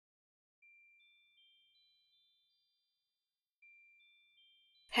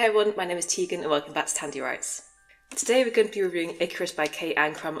Hey everyone, my name is Tegan and welcome back to TandeWrites. Today we're going to be reviewing Icarus by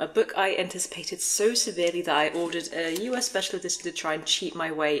Ancrum, a book I anticipated so severely that I ordered a US special edition to try and cheat my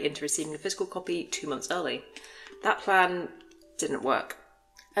way into receiving a physical copy 2 months early. That plan didn't work.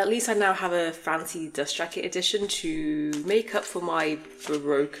 At least I now have a fancy dust jacket edition to make up for my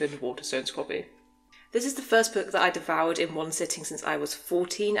broken Waterstones copy. This is the first book that I devoured in one sitting since I was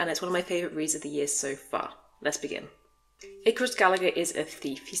 14 and it's one of my favourite reads of the year so far. Let's begin. Icarus Gallagher is a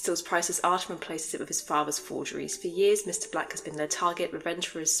thief. He steals priceless art and replaces it with his father's forgeries. For years, Mr. Black has been their target, revenge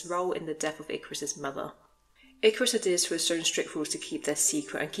for his role in the death of Icarus's mother. Icarus adheres to his own strict rules to keep their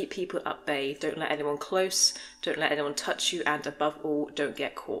secret and keep people at bay. Don't let anyone close, don't let anyone touch you, and above all, don't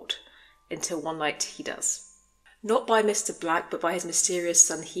get caught. Until one night he does. Not by Mr. Black, but by his mysterious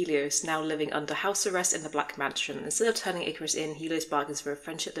son Helios, now living under house arrest in the Black Mansion. Instead of turning Icarus in, Helios bargains for a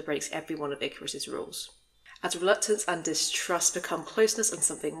friendship that breaks every one of Icarus's rules. As reluctance and distrust become closeness and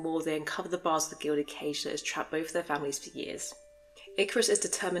something more, they uncover the bars of the gilded cage that has trapped both their families for years. Icarus is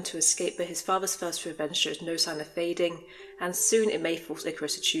determined to escape, but his father's thirst for revenge shows no sign of fading, and soon it may force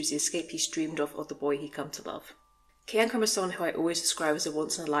Icarus to choose the escape he's dreamed of the boy he come to love. Ancrum is someone who I always describe as a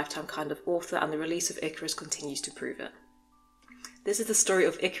once-in-a-lifetime kind of author, and the release of Icarus continues to prove it. This is the story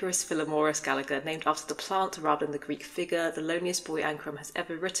of Icarus Philomoros Gallagher, named after the plant rather than the Greek figure, the loneliest boy Ancrum has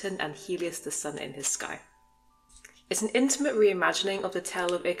ever written, and Helios the sun in his sky. It's an intimate reimagining of the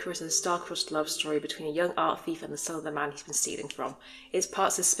tale of Icarus as a star-crossed love story between a young art thief and the son of the man he's been stealing from. It's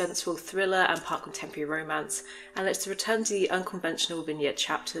part suspenseful thriller and part contemporary romance, and it's to return to the unconventional vignette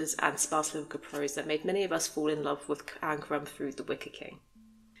chapters and sparse lyrical prose that made many of us fall in love with Ancrum through The Wicker King.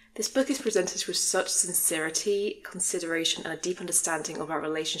 This book is presented with such sincerity, consideration, and a deep understanding of our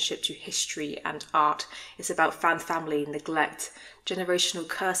relationship to history and art. It's about found family, neglect, generational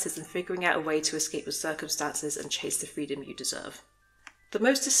curses, and figuring out a way to escape your circumstances and chase the freedom you deserve. The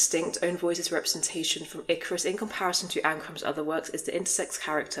most distinct own voices representation from Icarus in comparison to Ancrum's other works is the intersex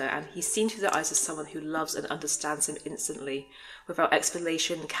character, and he's seen through the eyes of someone who loves and understands him instantly, without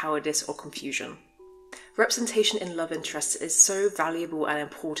explanation, cowardice, or confusion. Representation in love interests is so valuable and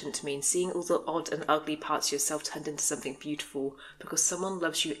important to me, in seeing all the odd and ugly parts of yourself turned into something beautiful because someone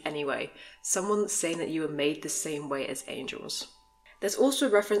loves you anyway, someone saying that you are made the same way as angels. There's also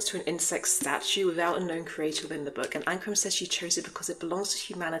a reference to an intersex statue without a known creator within the book, and Ancrum says she chose it because it belongs to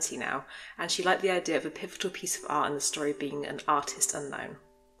humanity now, and she liked the idea of a pivotal piece of art in the story being an artist unknown.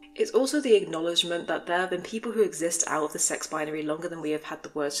 It's also the acknowledgement that there have been people who exist out of the sex binary longer than we have had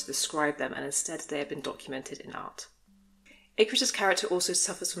the words to describe them, and instead they have been documented in art. Icarus's character also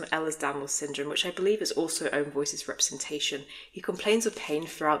suffers from Ehlers-Danlos syndrome, which I believe is also own voices representation. He complains of pain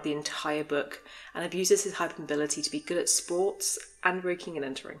throughout the entire book, and abuses his hypermobility to be good at sports and breaking and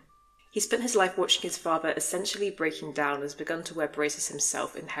entering. He spent his life watching his father essentially breaking down and has begun to wear braces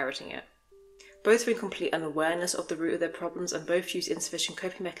himself, inheriting it. Both are in complete unawareness of the root of their problems, and both use insufficient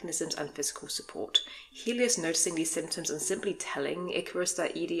coping mechanisms and physical support. Helios noticing these symptoms and simply telling Icarus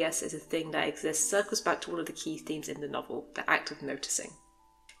that EDS is a thing that exists circles back to one of the key themes in the novel, the act of noticing.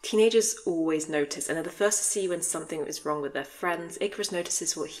 Teenagers always notice, and are the first to see when something is wrong with their friends. Icarus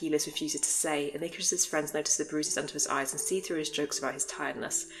notices what Helios refuses to say, and Icarus's friends notice the bruises under his eyes and see through his jokes about his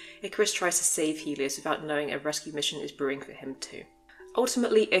tiredness. Icarus tries to save Helios without knowing a rescue mission is brewing for him too.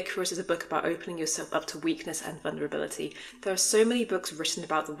 Ultimately, Icarus is a book about opening yourself up to weakness and vulnerability. There are so many books written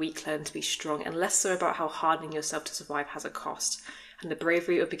about the weak learning to be strong, and less so about how hardening yourself to survive has a cost, and the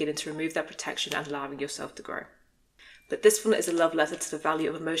bravery of beginning to remove that protection and allowing yourself to grow. But this one is a love letter to the value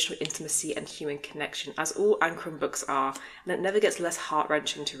of emotional intimacy and human connection, as all Ancrum books are, and it never gets less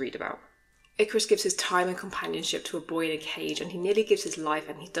heart-wrenching to read about. Icarus gives his time and companionship to a boy in a cage, and he nearly gives his life,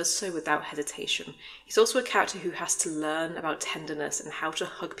 and he does so without hesitation. He's also a character who has to learn about tenderness and how to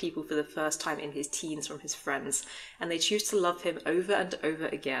hug people for the first time in his teens from his friends, and they choose to love him over and over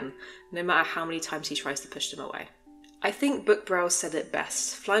again, no matter how many times he tries to push them away. I think Book Browse said it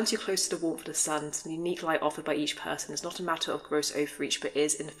best. Flying too close to the warmth of the sun, to the unique light offered by each person, is not a matter of gross overreach, but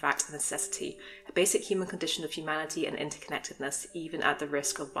is, in fact, a necessity, a basic human condition of humanity and interconnectedness, even at the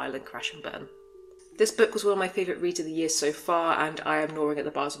risk of violent crash and burn. This book was one of my favourite reads of the year so far, and I am gnawing at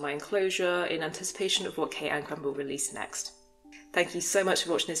the bars of my enclosure in anticipation of what Ancrum will release next. Thank you so much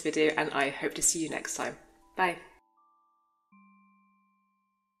for watching this video, and I hope to see you next time. Bye!